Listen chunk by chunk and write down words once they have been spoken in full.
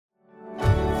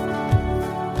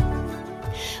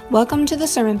Welcome to the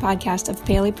Sermon Podcast of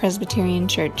Paley Presbyterian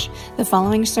Church. The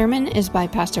following sermon is by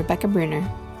Pastor Becca Bruner.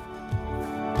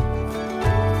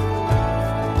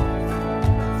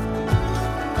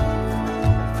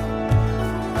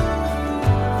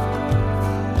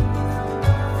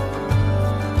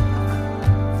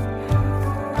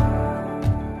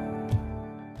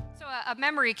 A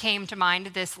memory came to mind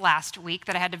this last week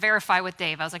that I had to verify with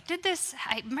Dave. I was like,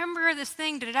 I remember this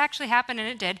thing, did it actually happen? And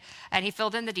it did. And he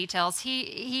filled in the details.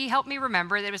 He helped me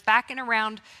remember that it was back in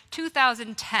around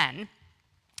 2010.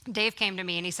 Dave came to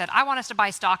me and he said, I want us to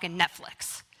buy stock in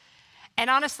Netflix. And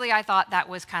honestly, I thought that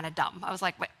was kind of dumb. I was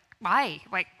like, why?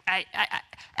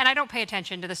 And I don't pay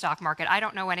attention to the stock market. I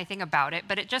don't know anything about it,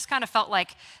 but it just kind of felt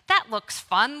like, that looks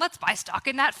fun. Let's buy stock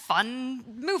in that fun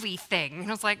movie thing. And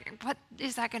I was like, what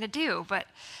is that going to do?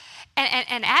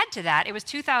 And add to that, it was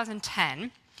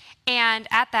 2010. And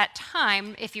at that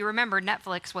time, if you remember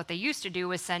Netflix, what they used to do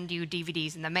was send you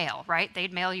DVDs in the mail, right?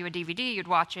 They'd mail you a DVD, you'd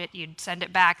watch it, you'd send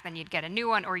it back, then you'd get a new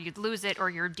one, or you'd lose it,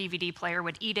 or your DVD player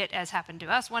would eat it, as happened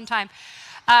to us one time.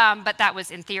 But that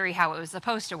was, in theory, how it was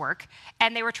supposed to work.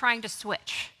 And they were trying to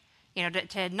switch,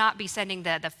 to not be sending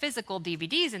the physical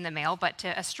DVDs in the mail, but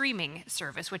to a streaming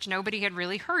service, which nobody had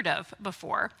really heard of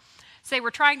before. So they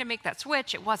were trying to make that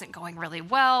switch. It wasn't going really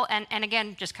well. And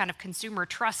again, just kind of consumer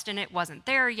trust in it wasn't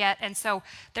there yet. And so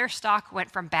their stock went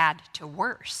from bad to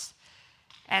worse.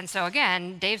 And so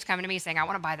again, Dave's coming to me saying, I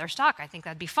want to buy their stock. I think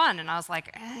that'd be fun. And I was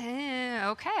like,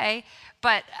 okay.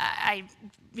 But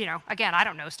again, I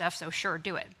don't know stuff, so sure,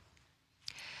 do it.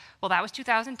 Well, that was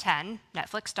 2010.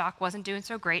 Netflix stock wasn't doing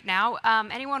so great. Now,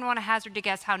 anyone want to hazard to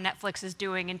guess how Netflix is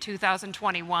doing in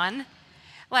 2021?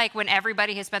 Like when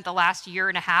everybody has spent the last year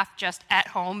and a half just at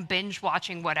home binge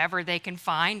watching whatever they can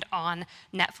find on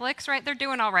Netflix, right? They're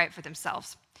doing all right for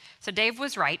themselves. So Dave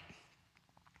was right,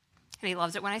 and he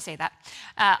loves it when I say that.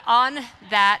 On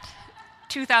that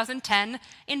 2010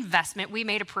 investment, we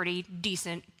made a pretty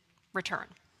decent return.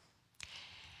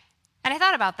 And I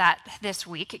thought about that this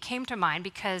week. It came to mind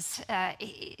because I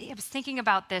was thinking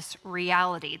about this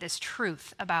reality, this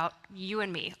truth about you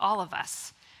and me, all of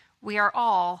us. We are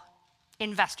all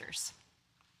investors.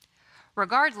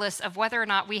 Regardless of whether or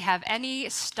not we have any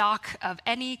stock of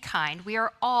any kind, we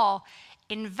are all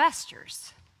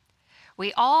investors.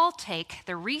 We all take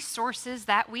the resources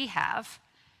that we have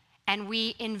and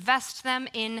we invest them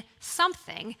in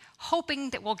something, hoping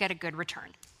that we'll get a good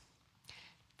return.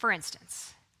 For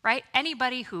instance, right?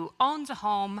 Anybody who owns a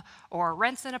home or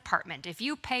rents an apartment, if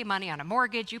you pay money on a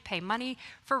mortgage, you pay money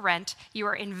for rent, you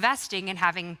are investing in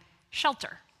having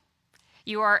shelter.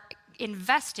 You are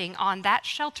investing on that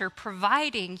shelter,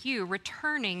 providing you,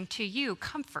 returning to you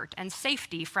comfort and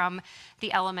safety from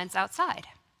the elements outside.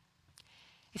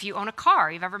 If you own a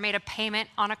car, you've ever made a payment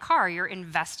on a car, you're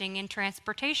investing in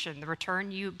transportation. The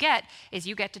return you get is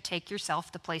you get to take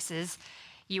yourself to places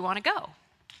you want to go.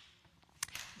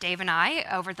 Dave and I,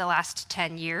 over the last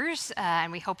 10 years,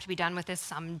 and we hope to be done with this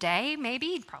someday,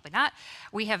 maybe, probably not,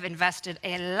 we have invested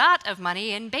a lot of money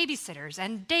in babysitters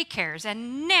and daycares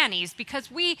and nannies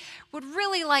because we would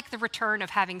really like the return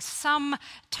of having some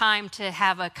time to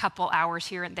have a couple hours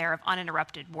here and there of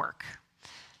uninterrupted work.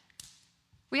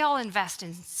 We all invest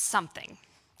in something,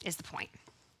 is the point.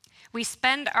 We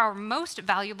spend our most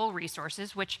valuable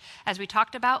resources, which, as we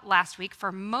talked about last week,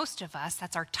 for most of us,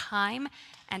 that's our time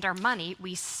and our money.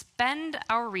 We spend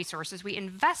our resources, we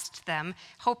invest them,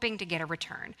 hoping to get a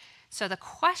return. So the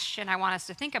question I want us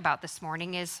to think about this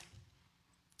morning is,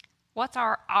 what's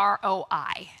our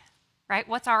ROI, right?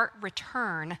 What's our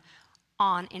return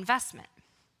on investment?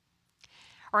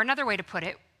 Or another way to put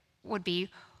it would be,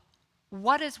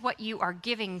 what is what you are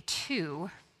giving to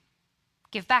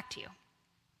give back to you?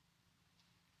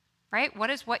 Right? What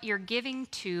is what you're giving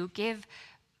to give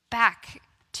back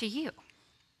to you?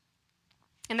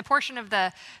 In the portion of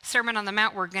the Sermon on the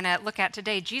Mount we're going to look at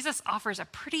today, Jesus offers a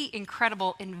pretty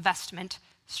incredible investment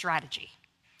strategy.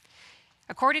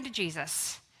 According to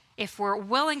Jesus, if we're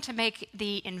willing to make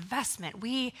the investment,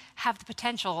 we have the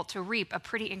potential to reap a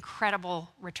pretty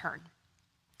incredible return.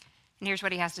 And here's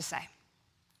what he has to say.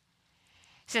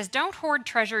 He says, don't hoard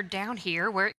treasure down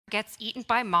here where it gets eaten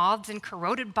by moths and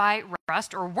corroded by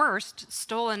rust, or worse,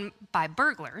 stolen by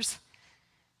burglars.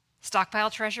 Stockpile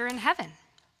treasure in heaven,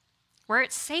 where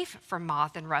it's safe from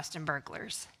moth and rust and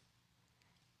burglars.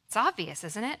 It's obvious,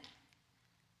 isn't it?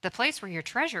 The place where your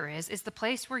treasure is the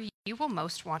place where you will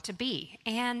most want to be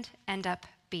and end up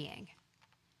being.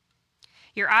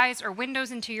 Your eyes are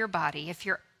windows into your body. If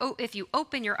you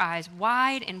open your eyes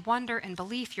wide in wonder and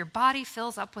belief, your body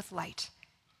fills up with light.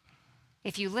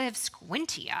 If you live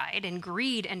squinty-eyed in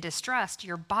greed and distrust,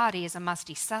 your body is a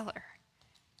musty cellar.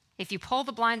 If you pull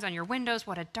the blinds on your windows,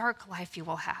 what a dark life you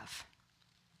will have.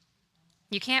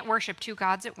 You can't worship two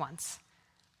gods at once.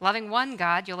 Loving one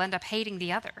God, you'll end up hating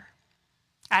the other.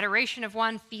 Adoration of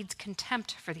one feeds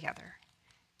contempt for the other.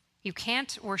 You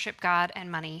can't worship God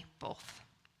and money both.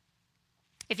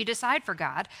 If you decide for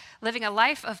God, living a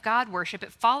life of God worship,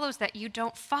 it follows that you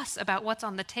don't fuss about what's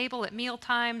on the table at meal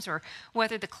times or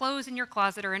whether the clothes in your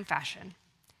closet are in fashion.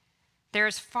 There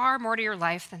is far more to your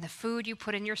life than the food you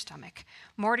put in your stomach,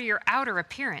 more to your outer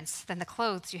appearance than the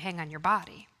clothes you hang on your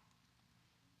body.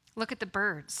 Look at the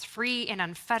birds, free and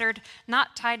unfettered,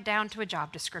 not tied down to a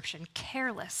job description,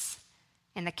 careless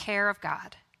in the care of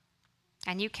God.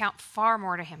 And you count far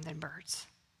more to him than birds.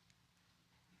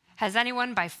 Has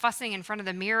anyone, by fussing in front of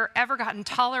the mirror, ever gotten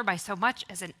taller by so much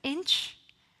as an inch?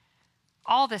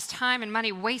 All this time and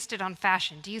money wasted on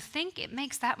fashion, do you think it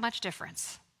makes that much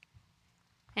difference?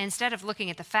 And instead of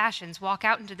looking at the fashions, walk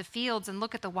out into the fields and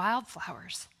look at the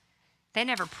wildflowers. They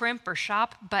never primp or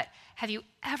shop, but have you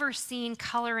ever seen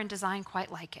color and design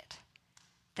quite like it?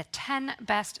 The 10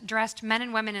 best dressed men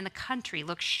and women in the country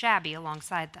look shabby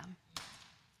alongside them.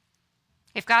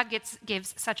 If God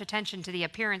gives such attention to the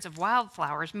appearance of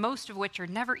wildflowers, most of which are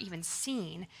never even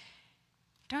seen,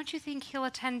 don't you think he'll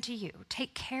attend to you,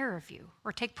 take care of you,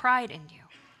 or take pride in you,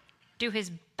 do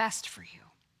his best for you?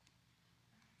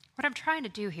 What I'm trying to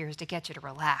do here is to get you to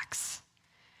relax,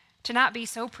 to not be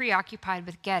so preoccupied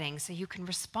with getting so you can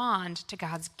respond to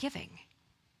God's giving.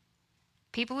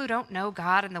 People who don't know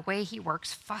God and the way he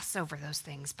works fuss over those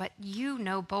things, but you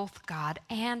know both God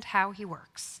and how he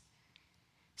works.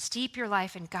 Steep your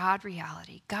life in God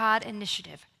reality, God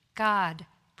initiative, God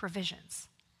provisions.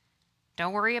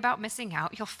 Don't worry about missing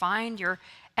out. You'll find your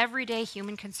everyday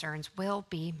human concerns will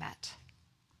be met.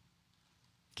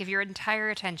 Give your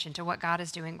entire attention to what God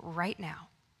is doing right now.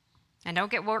 And don't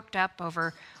get worked up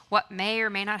over what may or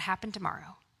may not happen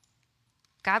tomorrow.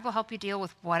 God will help you deal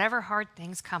with whatever hard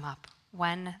things come up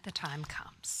when the time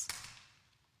comes.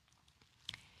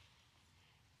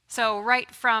 So right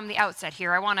from the outset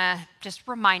here, I want to just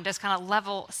remind us, kind of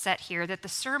level set here, that the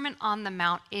Sermon on the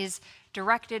Mount is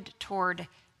directed toward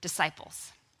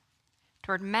disciples,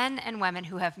 toward men and women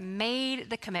who have made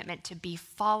the commitment to be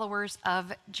followers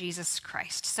of Jesus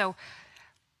Christ. So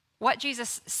what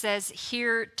Jesus says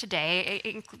here today,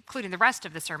 including the rest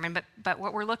of the sermon, but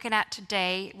what we're looking at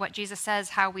today, what Jesus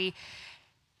says, how we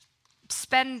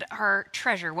spend our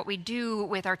treasure, what we do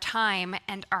with our time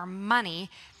and our money,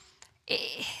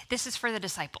 this is for the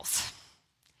disciples.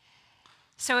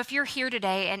 So if you're here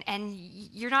today and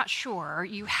you're not sure,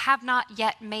 you have not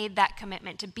yet made that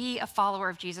commitment to be a follower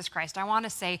of Jesus Christ, I want to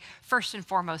say, first and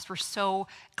foremost, we're so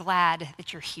glad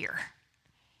that you're here.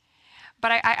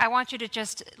 But I want you to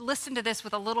just listen to this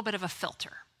with a little bit of a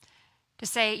filter. To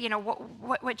say, you know,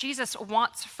 what Jesus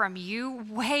wants from you,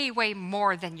 way, way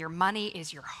more than your money,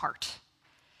 is your heart.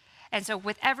 And so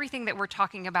with everything that we're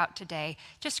talking about today,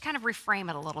 just kind of reframe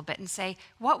it a little bit and say,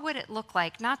 what would it look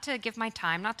like, not to give my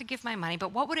time, not to give my money,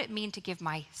 but what would it mean to give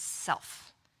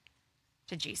myself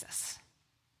to Jesus?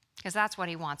 Because that's what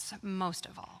he wants most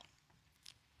of all.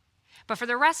 But for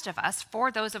the rest of us,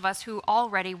 for those of us who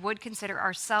already would consider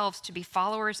ourselves to be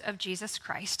followers of Jesus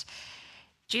Christ,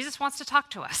 Jesus wants to talk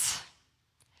to us.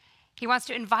 He wants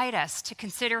to invite us to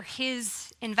consider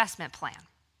his investment plan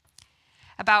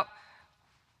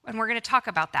and we're going to talk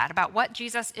about that, about what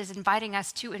Jesus is inviting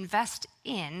us to invest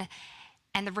in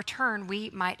and the return we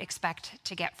might expect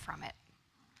to get from it.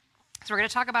 So we're going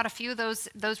to talk about a few of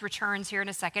those returns here in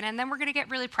a second, and then we're going to get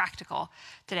really practical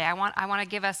today. I want to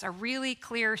give us a really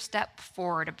clear step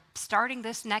forward, starting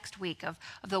this next week, of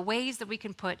the ways that we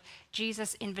can put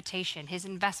Jesus' invitation, his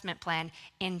investment plan,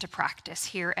 into practice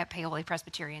here at Paoli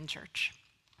Presbyterian Church.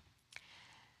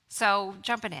 So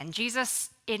jumping in, Jesus'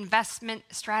 investment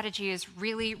strategy is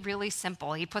really, really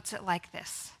simple. He puts it like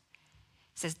this.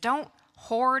 He says, don't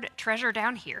hoard treasure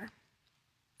down here.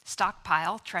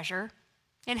 Stockpile treasure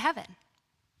in heaven.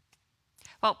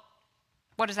 Well,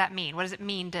 what does that mean? What does it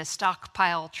mean to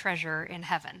stockpile treasure in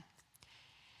heaven?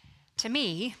 To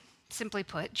me, simply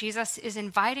put, Jesus is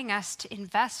inviting us to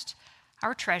invest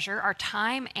our treasure, our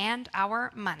time and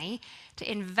our money, to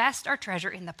invest our treasure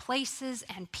in the places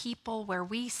and people where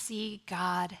we see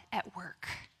God at work.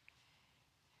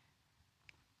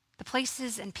 The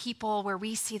places and people where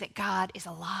we see that God is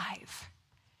alive.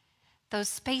 Those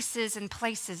spaces and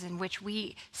places in which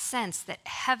we sense that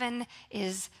heaven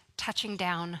is touching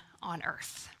down on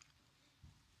earth.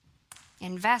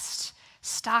 Invest,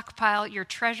 stockpile your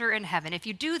treasure in heaven. If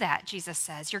you do that, Jesus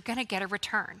says, you're going to get a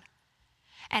return.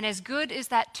 And as good as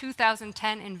that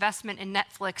 2010 investment in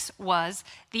Netflix was,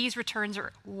 these returns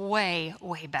are way,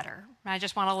 way better. And I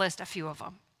just want to list a few of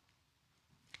them.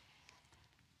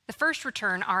 The first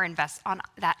return on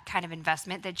that kind of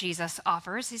investment that Jesus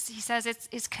offers, he says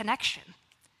it's connection.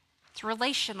 It's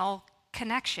relational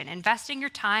connection, investing your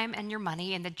time and your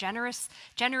money in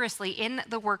generously in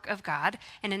the work of God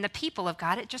and in the people of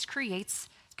God. It just creates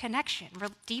connection,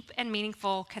 deep and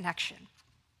meaningful connection.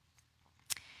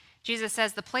 Jesus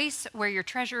says the place where your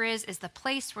treasure is the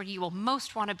place where you will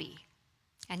most want to be,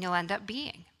 and you'll end up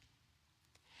being.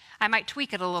 I might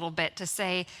tweak it a little bit to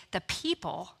say the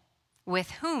people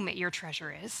with whom your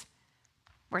treasure is,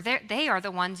 where they are the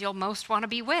ones you'll most want to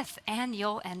be with, and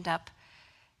you'll end up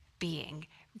being.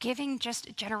 Giving,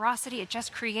 just generosity, it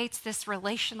just creates this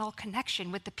relational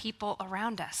connection with the people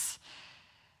around us.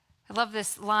 I love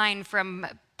this line from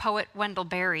poet Wendell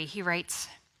Berry. He writes,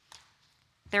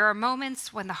 "There are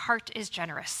moments when the heart is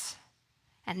generous,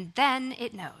 and then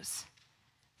it knows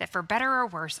that for better or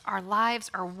worse, our lives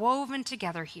are woven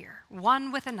together here,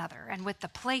 one with another, and with the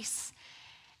place,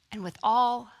 and with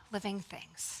all living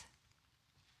things."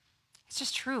 It's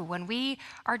just true. When we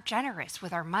are generous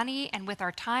with our money and with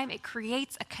our time, it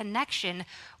creates a connection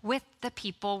with the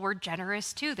people we're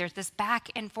generous to. There's this back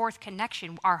and forth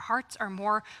connection. Our hearts are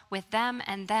more with them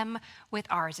and them with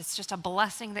ours. It's just a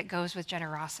blessing that goes with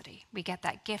generosity. We get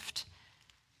that gift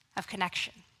of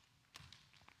connection.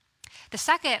 The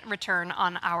second return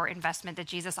on our investment that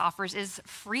Jesus offers is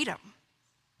freedom.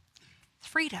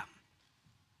 Freedom.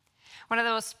 One of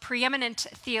the most preeminent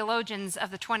theologians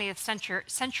of the 20th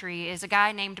century is a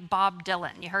guy named Bob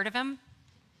Dylan. You heard of him?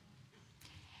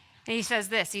 And he says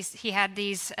this. He had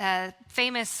these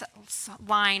famous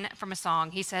line from a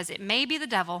song. He says, "It may be the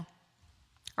devil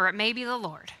or it may be the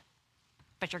Lord,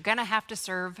 but you're going to have to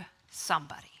serve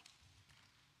somebody."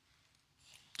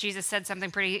 Jesus said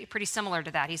something pretty similar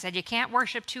to that. He said, you can't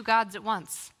worship two gods at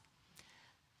once.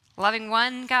 Loving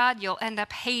one God, you'll end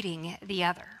up hating the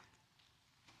other.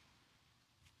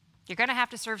 You're going to have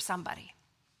to serve somebody.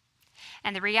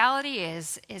 And the reality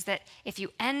is that if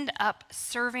you end up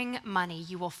serving money,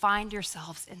 you will find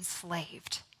yourselves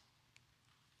enslaved.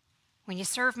 When you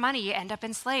serve money, you end up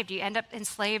enslaved. You end up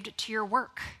enslaved to your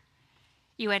work.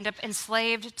 You end up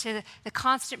enslaved to the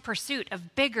constant pursuit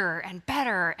of bigger and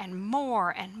better and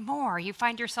more and more. You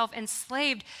find yourself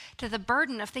enslaved to the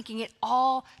burden of thinking it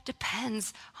all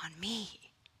depends on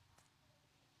me.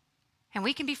 And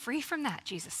we can be free from that,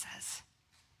 Jesus says.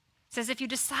 It says if you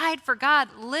decide for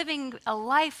God, living a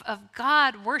life of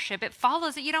God worship, it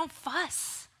follows that you don't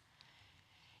fuss.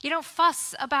 You don't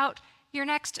fuss about your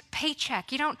next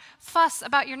paycheck. You don't fuss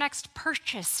about your next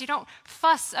purchase. You don't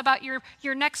fuss about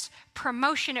your next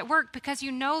promotion at work because you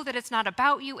know that it's not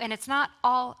about you and it's not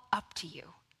all up to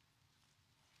you.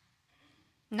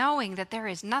 Knowing that there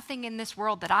is nothing in this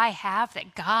world that I have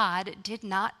that God did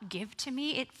not give to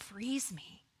me, it frees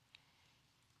me.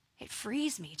 It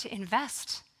frees me to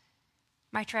invest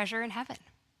my treasure in heaven.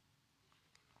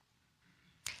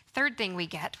 Third thing we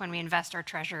get when we invest our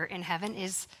treasure in heaven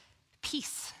is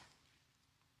peace.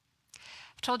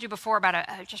 I've told you before about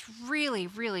a just really,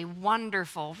 really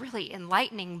wonderful, really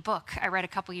enlightening book I read a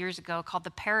couple years ago called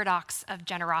The Paradox of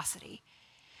Generosity.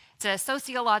 It's a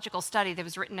sociological study that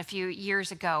was written a few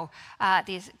years ago.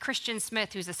 Christian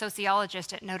Smith, who's a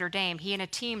sociologist at Notre Dame, he and a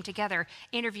team together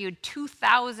interviewed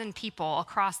 2,000 people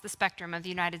across the spectrum of the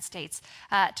United States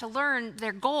to learn.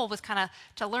 Their goal was kind of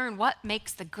to learn what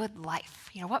makes the good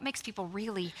life. You know, what makes people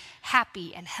really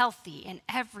happy and healthy in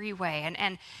every way.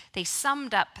 And they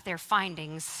summed up their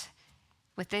findings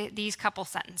with these couple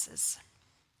sentences.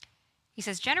 He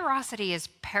says, generosity is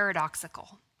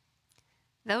paradoxical.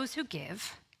 Those who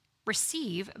give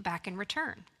receive back in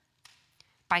return.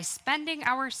 By spending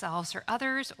ourselves for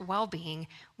others' well-being,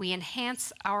 we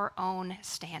enhance our own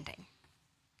standing.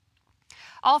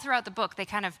 All throughout the book, they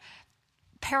kind of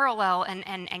parallel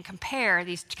and compare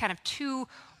these kind of two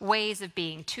ways of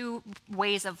being, two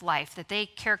ways of life that they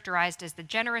characterized as the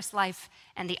generous life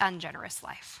and the ungenerous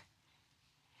life.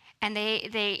 And they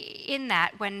in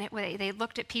that, when they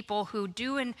looked at people who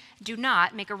do and do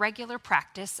not make a regular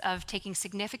practice of taking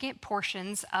significant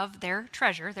portions of their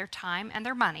treasure, their time and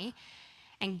their money,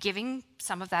 and giving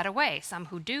some of that away, some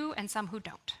who do and some who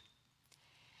don't.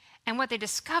 And what they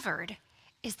discovered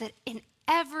is that in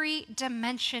every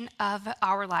dimension of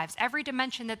our lives, every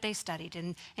dimension that they studied,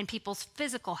 in people's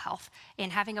physical health, in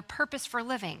having a purpose for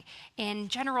living, in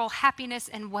general happiness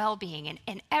and well-being,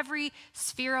 in every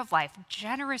sphere of life,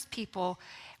 generous people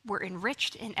were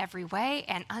enriched in every way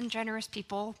and ungenerous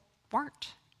people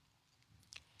weren't.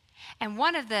 And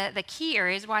one of the key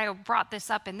areas, why I brought this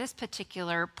up in this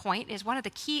particular point, is one of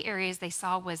the key areas they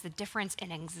saw was the difference in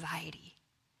anxiety.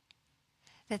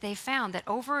 that they found that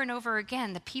over and over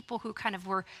again, the people who kind of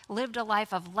lived a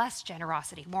life of less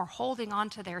generosity, more holding on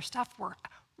to their stuff, were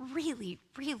really,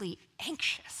 really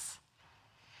anxious.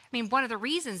 I mean, one of the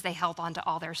reasons they held on to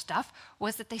all their stuff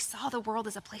was that they saw the world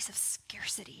as a place of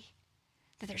scarcity,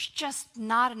 that there's just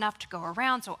not enough to go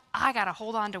around, so I got to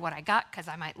hold on to what I got because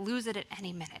I might lose it at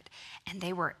any minute. And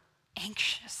they were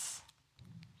anxious.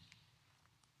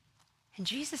 And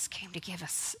Jesus came to give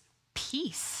us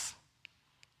peace.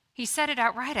 He said it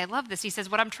outright. I love this. He says,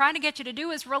 what I'm trying to get you to do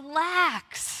is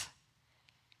relax.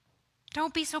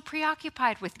 Don't be so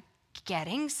preoccupied with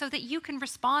getting so that you can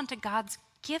respond to God's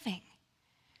giving.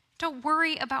 Don't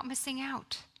worry about missing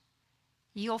out.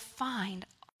 You'll find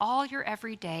all your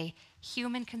everyday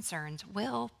human concerns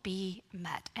will be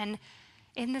met. And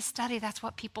in this study, that's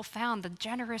what people found. The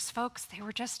generous folks, they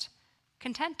were just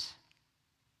content.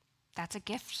 That's a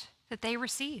gift that they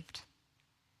received.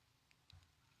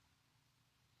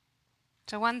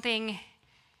 So one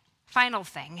final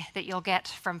thing that you'll get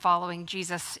from following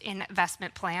Jesus'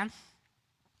 investment plan,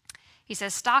 he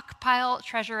says, stockpile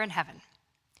treasure in heaven,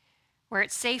 where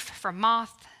it's safe from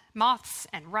moths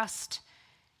and rust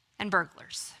and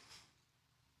burglars.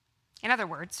 In other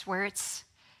words, where it's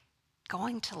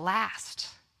going to last,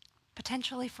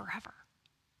 potentially forever.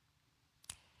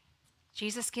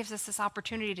 Jesus gives us this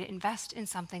opportunity to invest in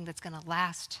something that's going to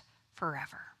last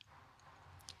forever.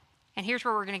 And here's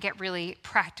where we're going to get really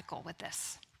practical with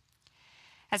this.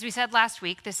 As we said last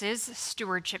week, this is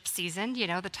stewardship season,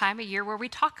 the time of year where we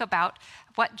talk about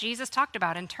what Jesus talked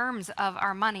about in terms of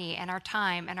our money and our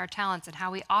time and our talents and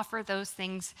how we offer those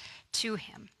things to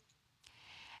him.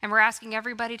 And we're asking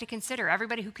everybody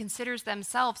who considers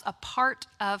themselves a part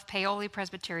of Paoli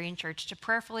Presbyterian Church, to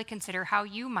prayerfully consider how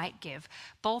you might give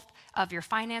both of your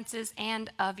finances and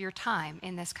of your time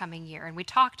in this coming year. And we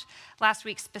talked last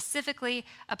week specifically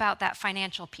about that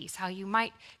financial piece, how you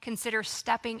might consider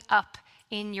stepping up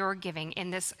in your giving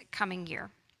in this coming year.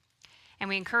 And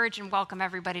we encourage and welcome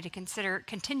everybody to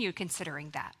continue considering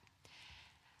that.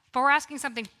 But we're asking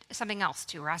something else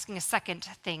too. We're asking a second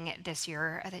thing this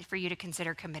year for you to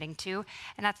consider committing to.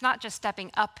 And that's not just stepping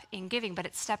up in giving, but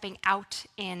it's stepping out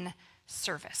in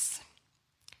service.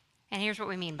 And here's what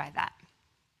we mean by that.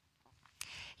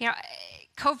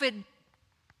 COVID,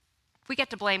 we get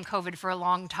to blame COVID for a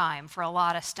long time for a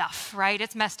lot of stuff, right?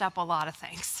 It's messed up a lot of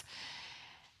things.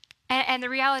 And the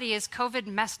reality is COVID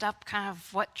messed up kind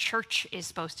of what church is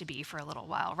supposed to be for a little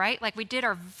while, right? Like, we did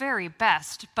our very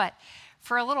best, but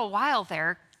for a little while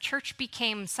there, church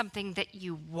became something that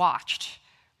you watched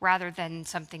rather than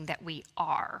something that we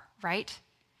are, right?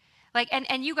 Like,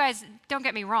 and you guys, don't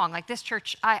get me wrong, like this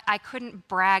church, I couldn't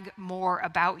brag more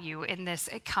about you in this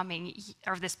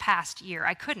this past year.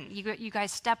 I couldn't. You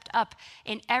guys stepped up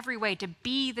in every way to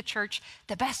be the church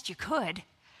the best you could,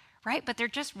 right? But there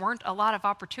just weren't a lot of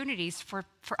opportunities for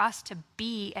us to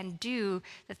be and do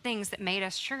the things that made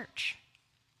us church.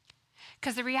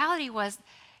 Because the reality was,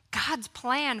 God's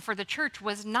plan for the church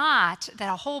was not that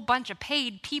a whole bunch of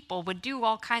paid people would do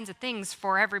all kinds of things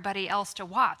for everybody else to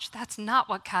watch. That's not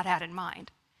what God had in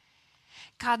mind.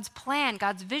 God's plan,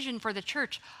 God's vision for the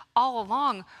church all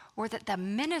along were that the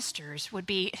ministers would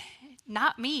be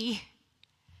not me,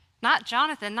 not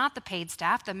Jonathan, not the paid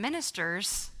staff. The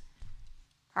ministers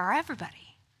are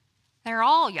everybody. They're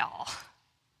all y'all.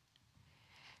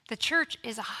 The church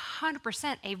is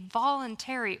 100% a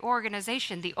voluntary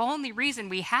organization. The only reason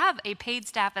we have a paid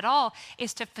staff at all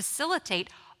is to facilitate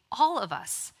all of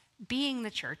us being the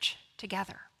church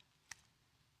together.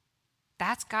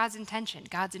 That's God's intention.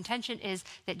 God's intention is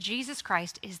that Jesus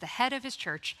Christ is the head of his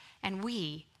church, and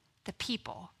we, the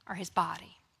people, are his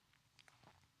body.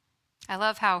 I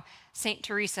love how St.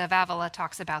 Teresa of Avila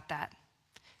talks about that.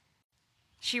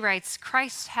 She writes,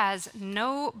 Christ has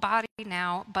no body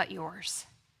now but yours.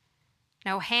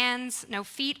 No hands, no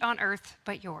feet on earth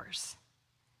but yours.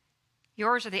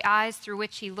 Yours are the eyes through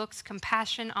which he looks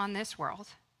compassion on this world.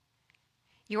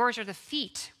 Yours are the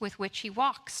feet with which he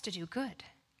walks to do good.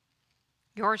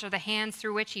 Yours are the hands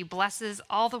through which he blesses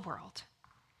all the world.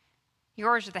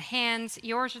 Yours are the hands,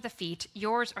 yours are the feet,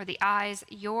 yours are the eyes,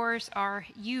 you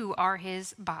are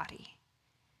his body.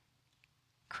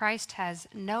 Christ has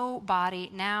no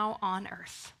body now on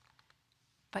earth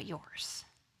but yours.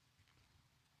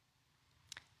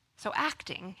 So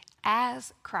acting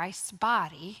as Christ's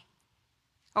body,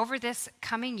 over this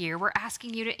coming year, we're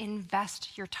asking you to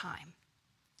invest your time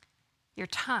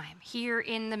here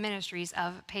in the ministries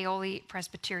of Paoli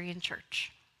Presbyterian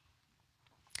Church.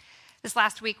 This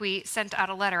last week, we sent out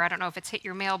a letter. I don't know if it's hit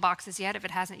your mailboxes yet. If it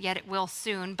hasn't yet, it will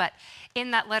soon. But in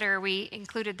that letter, we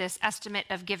included this estimate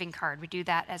of giving card. We do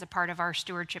that as a part of our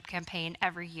stewardship campaign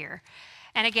every year.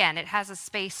 And again, it has a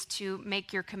space to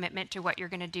make your commitment to what you're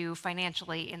going to do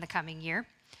financially in the coming year.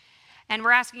 And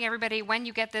we're asking everybody, when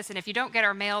you get this, and if you don't get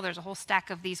our mail, there's a whole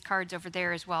stack of these cards over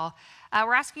there as well.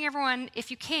 We're asking everyone, if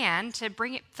you can, to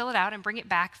fill it out and bring it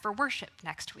back for worship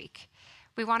next week.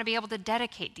 We want to be able to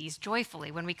dedicate these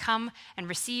joyfully when we come and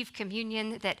receive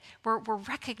communion, that we're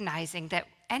recognizing that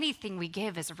anything we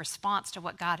give is a response to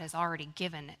what God has already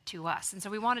given to us. And so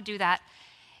we want to do that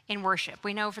in worship.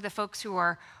 We know for the folks who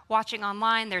are watching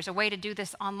online, there's a way to do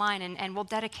this online, and we'll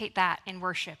dedicate that in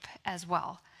worship as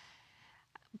well.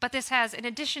 But this has, in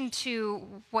addition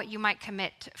to what you might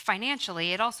commit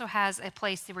financially, it also has a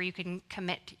place where you can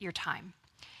commit your time.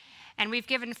 And we've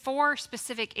given 4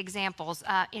 specific examples,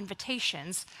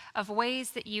 invitations of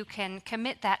ways that you can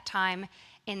commit that time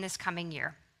in this coming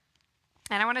year.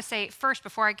 And I want to say first,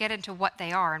 before I get into what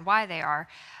they are and why they are,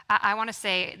 I want to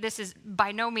say this is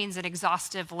by no means an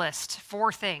exhaustive list.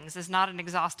 4 things is not an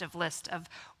exhaustive list of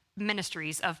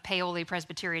ministries of Paoli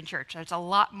Presbyterian Church. There's a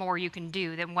lot more you can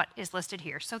do than what is listed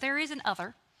here. So there is an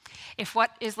other, if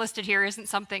what is listed here isn't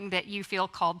something that you feel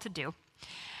called to do.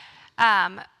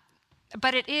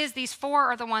 But these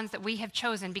 4 are the ones that we have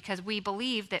chosen because we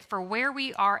believe that for where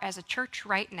we are as a church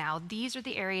right now, these are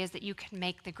the areas that you can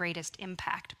make the greatest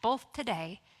impact, both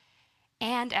today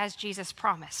and as Jesus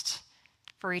promised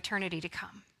for eternity to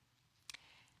come.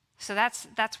 So that's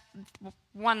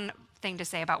one thing to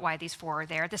say about why these 4 are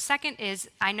there. The second is,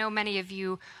 I know many of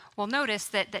you will notice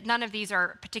that none of these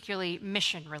are particularly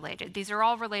mission related. These are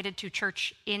all related to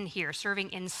church in here,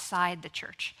 serving inside the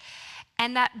church.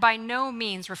 And that by no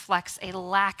means reflects a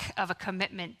lack of a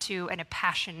commitment to and a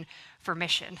passion for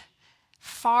mission.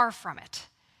 Far from it.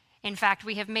 In fact,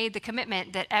 we have made the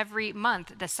commitment that every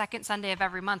month, the second Sunday of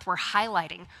every month, we're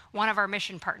highlighting one of our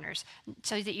mission partners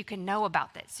so that you can know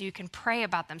about this, so you can pray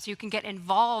about them, so you can get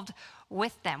involved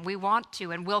with them. We want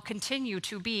to and will continue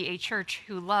to be a church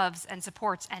who loves and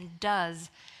supports and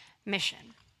does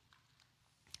mission.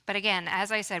 But again,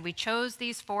 as I said, we chose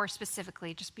these 4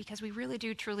 specifically just because we really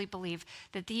do truly believe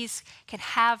that these can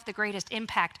have the greatest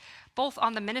impact, both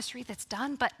on the ministry that's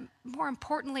done, but more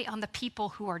importantly, on the people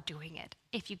who are doing it.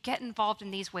 If you get involved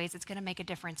in these ways, it's going to make a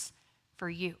difference for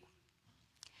you.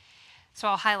 So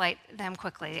I'll highlight them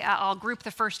quickly. I'll group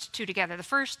the first 2 together. The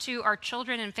first 2 are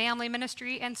children and family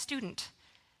ministry and student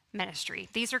ministry.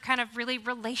 These are kind of really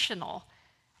relational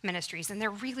ministries, and they're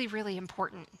really, really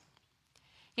important.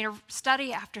 You know,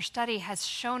 study after study has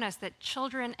shown us that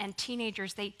children and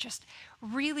teenagers, they just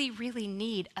really, really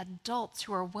need adults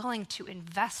who are willing to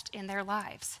invest in their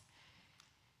lives.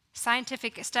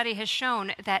 Scientific study has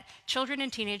shown that children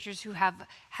and teenagers who have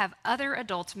other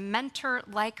adults,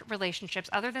 mentor-like relationships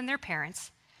other than their parents,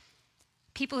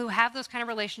 people who have those kind of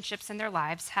relationships in their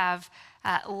lives have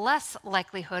less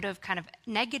likelihood of kind of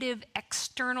negative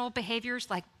external behaviors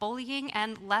like bullying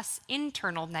and less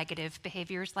internal negative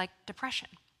behaviors like depression.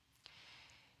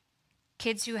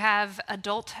 Kids who have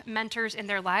adult mentors in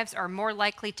their lives are more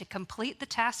likely to complete the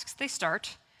tasks they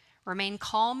start, remain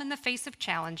calm in the face of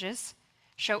challenges,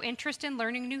 show interest in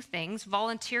learning new things,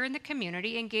 volunteer in the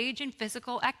community, engage in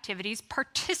physical activities,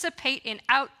 participate in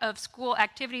out-of-school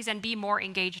activities, and be more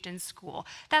engaged in school.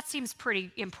 That seems pretty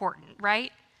important,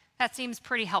 right? That seems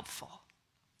pretty helpful.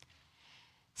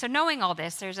 So knowing all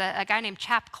this, there's a guy named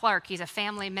Chap Clark. He's a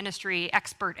family ministry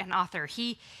expert and author.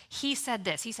 He said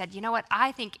this. He said, you know what?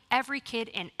 I think every kid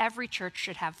in every church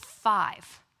should have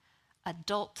 5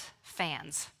 adult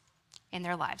fans in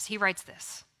their lives. He writes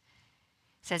this.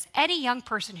 He says, any young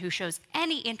person who shows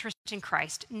any interest in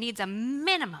Christ needs a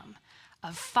minimum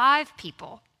of 5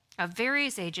 people of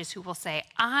various ages who will say,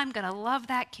 I'm going to love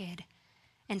that kid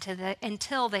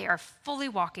until they are fully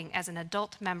walking as an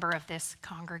adult member of this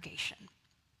congregation.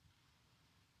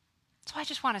 So I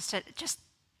just want us to just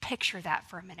picture that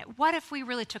for a minute. What if we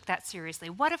really took that seriously?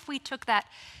 What if we took that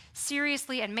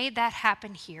seriously and made that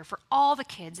happen here for all the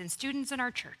kids and students in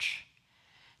our church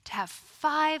to have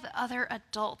 5 other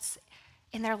adults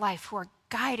in their life who are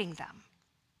guiding them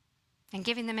and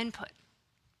giving them input?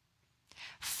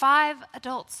 5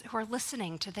 adults who are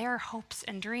listening to their hopes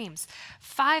and dreams.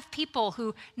 5 people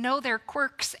who know their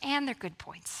quirks and their good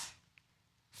points.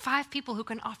 5 people who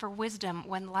can offer wisdom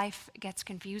when life gets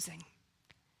confusing.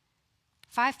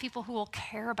 5 people who will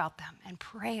care about them and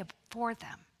pray for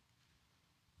them.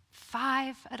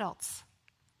 5 adults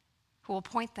who will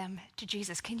point them to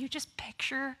Jesus. Can you just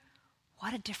picture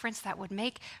what a difference that would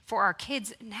make for our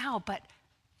kids now, but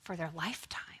for their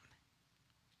lifetime?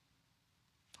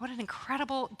 What an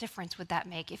incredible difference would that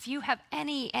make? If you have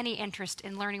any interest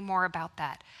in learning more about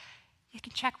that, you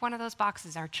can check one of those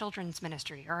boxes, our children's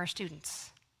ministry or our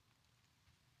students.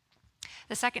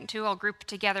 The second two I'll group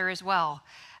together as well.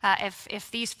 If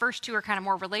these first two are kind of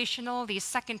more relational, these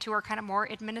second two are kind of more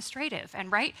administrative.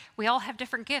 And right, we all have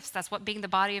different gifts. That's what being the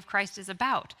body of Christ is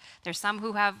about. There's some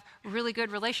who have really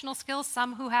good relational skills,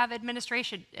 some who have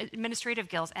administrative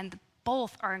skills, and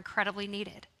both are incredibly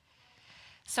needed.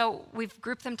 So we've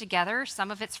grouped them together.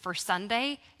 Some of it's for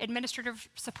Sunday administrative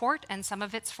support, and some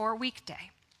of it's for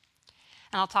weekday.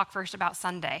 And I'll talk first about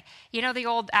Sunday. You know the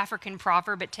old African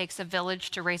proverb, it takes a village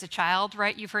to raise a child,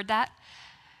 right? You've heard that?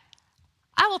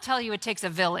 I will tell you it takes a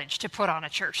village to put on a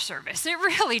church service. It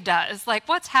really does. Like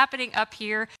what's happening up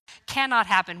here cannot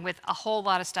happen with a whole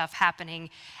lot of stuff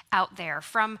happening out there.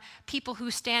 From people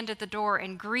who stand at the door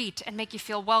and greet and make you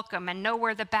feel welcome and know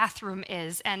where the bathroom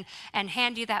is and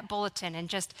hand you that bulletin and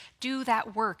just do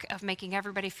that work of making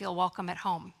everybody feel welcome at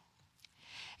home.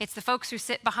 It's the folks who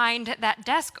sit behind that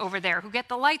desk over there who get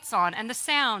the lights on and the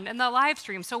sound and the live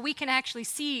stream so we can actually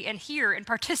see and hear and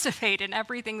participate in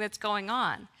everything that's going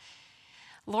on.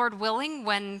 Lord willing,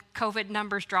 when COVID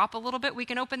numbers drop a little bit, we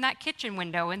can open that kitchen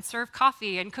window and serve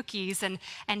coffee and cookies and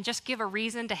just give a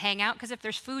reason to hang out. Because if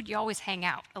there's food, you always hang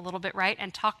out a little bit, right?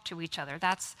 And talk to each other.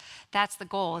 That's the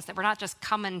goal, is that we're not just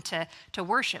coming to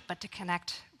worship, but to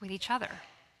connect with each other.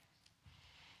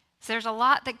 So there's a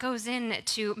lot that goes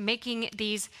into making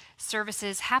these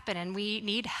services happen, and we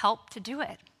need help to do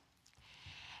it.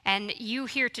 And you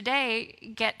here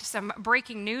today get some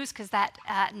breaking news because that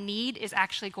need is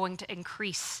actually going to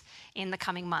increase in the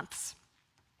coming months.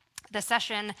 The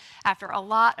session, after a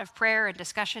lot of prayer and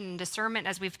discussion and discernment,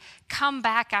 as we've come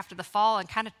back after the fall and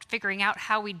kind of figuring out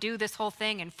how we do this whole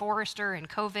thing and Forrester and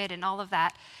COVID and all of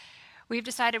that, we've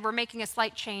decided we're making a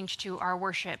slight change to our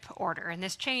worship order. And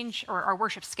this change, or our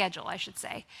worship schedule, I should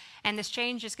say. And this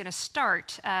change is going to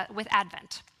start with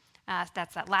Advent.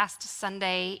 That's that last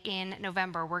Sunday in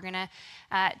November. We're going to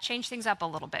change things up a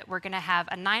little bit. We're going to have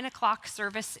a 9 o'clock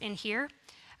service in here.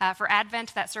 For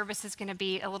Advent, that service is going to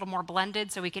be a little more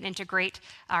blended so we can integrate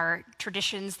our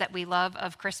traditions that we love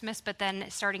of Christmas. But then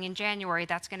starting in January,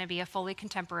 that's going to be a fully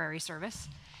contemporary service.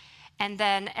 And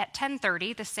then at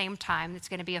 10:30, the same time, it's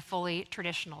going to be a fully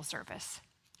traditional service.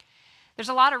 There's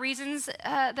a lot of reasons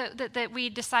that we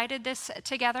decided this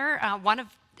together. One of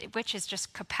which is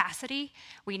just capacity.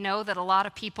 We know that a lot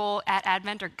of people at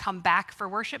Advent come back for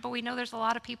worship, but we know there's a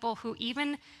lot of people who,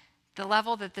 even the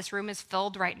level that this room is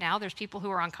filled right now, there's people who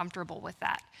are uncomfortable with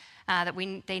that.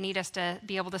 They need us to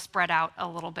be able to spread out a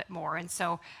little bit more. And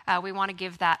so we want to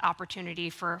give that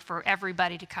opportunity for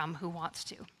everybody to come who wants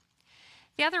to.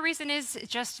 The other reason is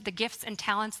just the gifts and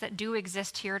talents that do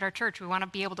exist here at our church. We want to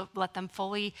be able to let them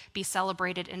fully be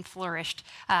celebrated and flourished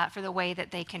for the way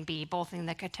that they can be, both in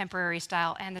the contemporary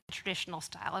style and the traditional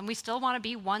style. And we still want to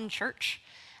be one church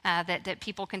that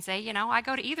people can say, you know, I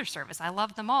go to either service. I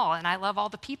love them all, and I love all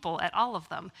the people at all of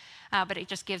them. But it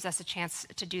just gives us a chance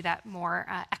to do that more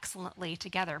excellently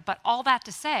together. But all that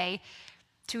to say,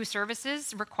 2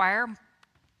 services require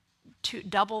to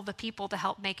double the people to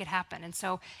help make it happen. And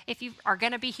so if you are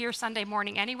going to be here Sunday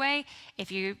morning anyway,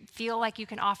 if you feel like you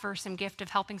can offer some gift of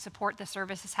helping support the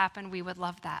services happen, we would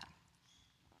love that.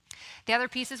 The other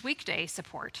piece is weekday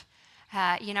support.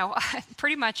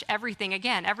 Pretty much everything,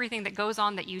 again, everything that goes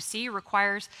on that you see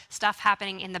requires stuff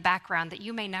happening in the background that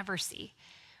you may never see.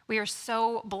 We are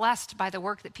so blessed by the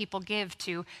work that people give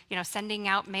to, sending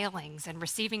out mailings and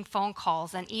receiving phone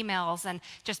calls and emails and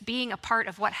just being a part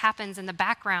of what happens in the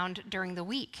background during the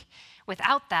week.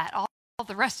 Without that, all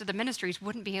the rest of the ministries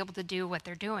wouldn't be able to do what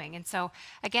they're doing. And so,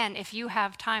 again, if you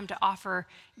have time to offer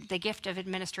the gift of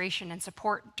administration and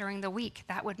support during the week,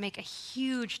 that would make a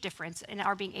huge difference in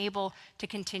our being able to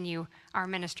continue our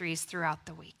ministries throughout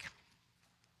the week.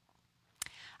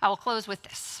 I will close with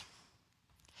this.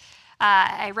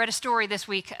 I read a story this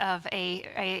week of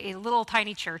a little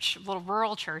tiny church, a little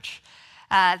rural church,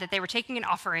 that they were taking an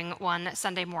offering one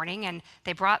Sunday morning, and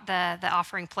they brought the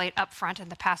offering plate up front,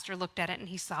 and the pastor looked at it, and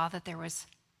he saw that there was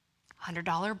a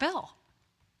 $100 bill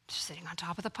just sitting on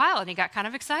top of the pile, and he got kind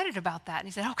of excited about that, and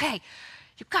he said, okay,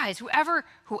 you guys,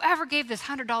 whoever gave this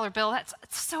 $100 bill, it's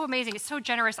so amazing, it's so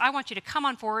generous, I want you to come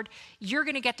on forward, you're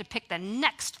going to get to pick the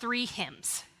next 3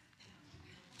 hymns.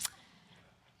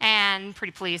 And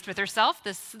pretty pleased with herself,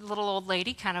 this little old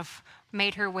lady kind of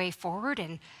made her way forward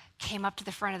and came up to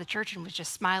the front of the church and was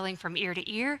just smiling from ear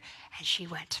to ear. And she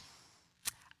went,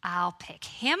 I'll pick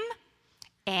him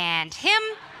and him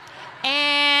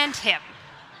and him.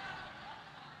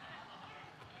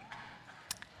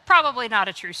 Probably not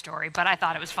a true story, but I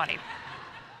thought it was funny.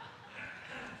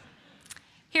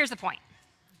 here's the point.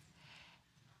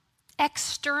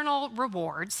 External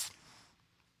rewards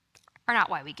are not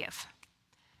why we give.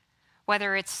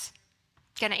 Whether it's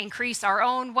going to increase our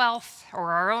own wealth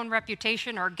or our own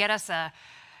reputation or get us a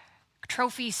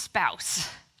trophy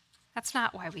spouse, that's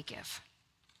not why we give.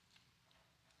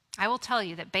 I will tell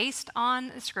you that based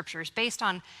on the scriptures, based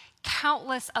on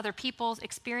countless other people's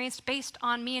experience, based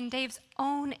on me and Dave's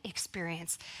own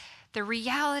experience, the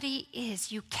reality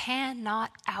is you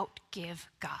cannot outgive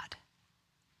God.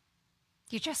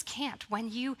 You just can't. When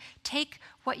you take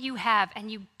what you have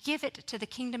and you give it to the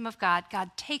kingdom of God,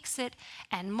 God takes it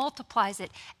and multiplies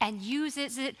it and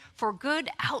uses it for good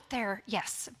out there,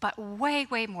 yes, but way,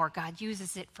 way more. God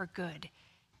uses it for good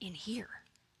in here.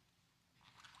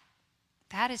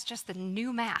 That is just the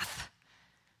new math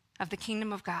of the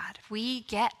kingdom of God. We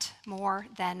get more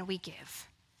than we give.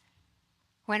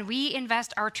 When we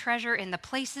invest our treasure in the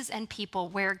places and people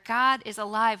where God is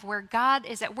alive, where God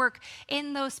is at work,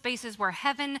 in those spaces where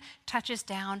heaven touches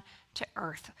down to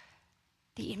earth,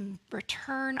 the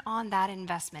return on that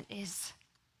investment is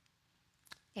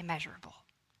immeasurable.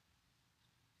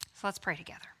 So let's pray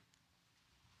together.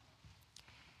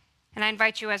 And I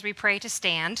invite you as we pray to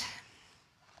stand.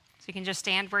 So you can just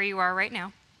stand where you are right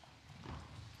now.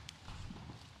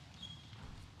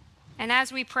 And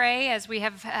as we pray, as we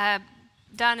have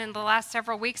done in the last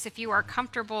several weeks, if you are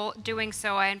comfortable doing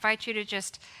so, I invite you to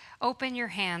just open your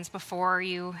hands before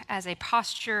you as a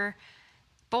posture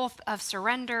both of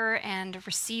surrender and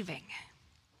receiving.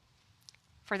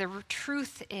 For the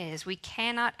truth is, we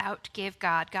cannot outgive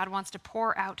God. God wants to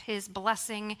pour out his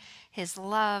blessing, his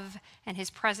love, and his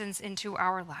presence into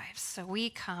our lives. So we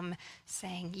come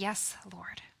saying, yes,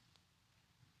 Lord.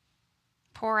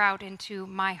 Pour out into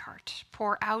my heart.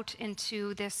 Pour out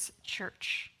into this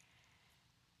church.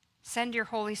 Send your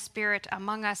Holy Spirit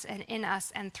among us and in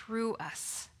us and through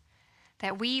us,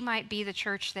 that we might be the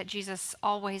church that Jesus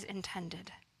always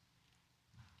intended,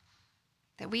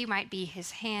 that we might be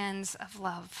his hands of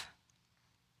love,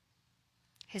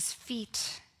 his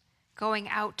feet going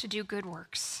out to do good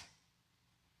works,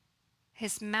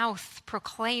 his mouth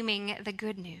proclaiming the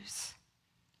good news,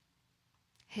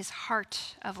 his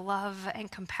heart of love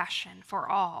and compassion for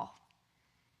all.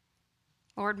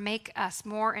 Lord, make us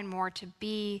more and more to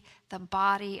be the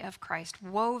body of Christ,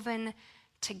 woven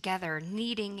together,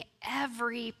 needing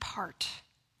every part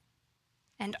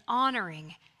and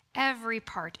honoring every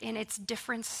part in its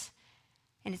difference,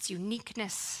 in its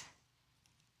uniqueness,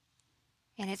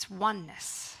 in its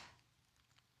oneness.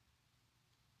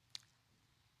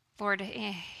 Lord,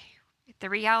 the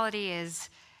reality is,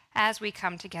 as we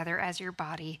come together as your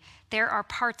body, there are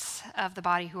parts of the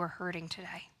body who are hurting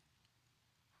today.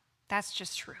 That's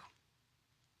just true.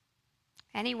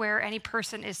 Anywhere any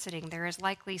person is sitting, there is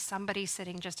likely somebody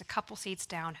sitting just a couple seats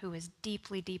down who is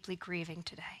deeply, deeply grieving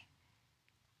today.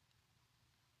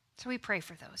 So we pray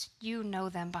for those. You know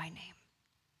them by name.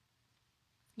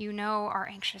 You know our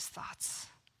anxious thoughts.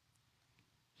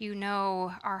 You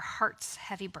know our heart's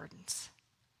heavy burdens.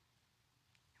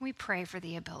 We pray for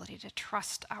the ability to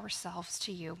trust ourselves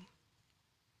to you,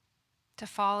 to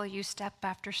follow you step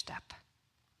after step,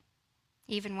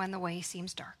 even when the way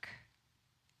seems dark.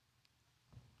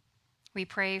 We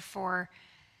pray for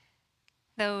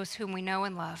those whom we know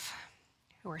and love,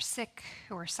 who are sick,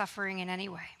 who are suffering in any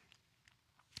way,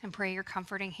 and pray your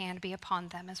comforting hand be upon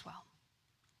them as well.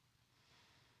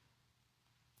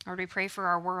 Lord, we pray for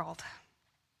our world,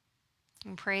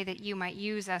 and pray that you might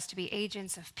use us to be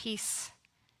agents of peace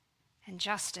and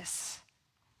justice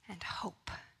and hope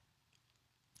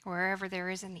wherever there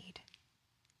is a need.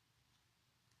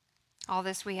 All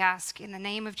this we ask in the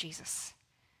name of Jesus,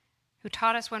 who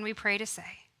taught us when we pray to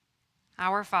say,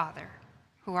 Our Father,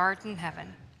 who art in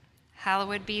heaven,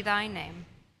 hallowed be thy name.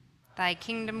 Thy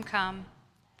kingdom come,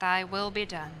 thy will be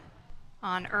done,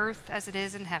 on earth as it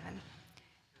is in heaven.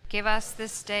 Give us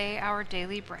this day our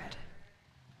daily bread,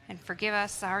 and forgive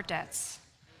us our debts,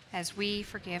 as we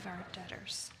forgive our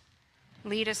debtors.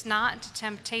 Lead us not into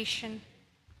temptation,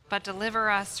 but deliver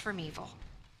us from evil.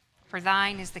 For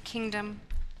thine is the kingdom,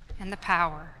 and the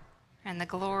power, and the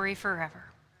glory forever.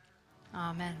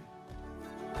 Amen.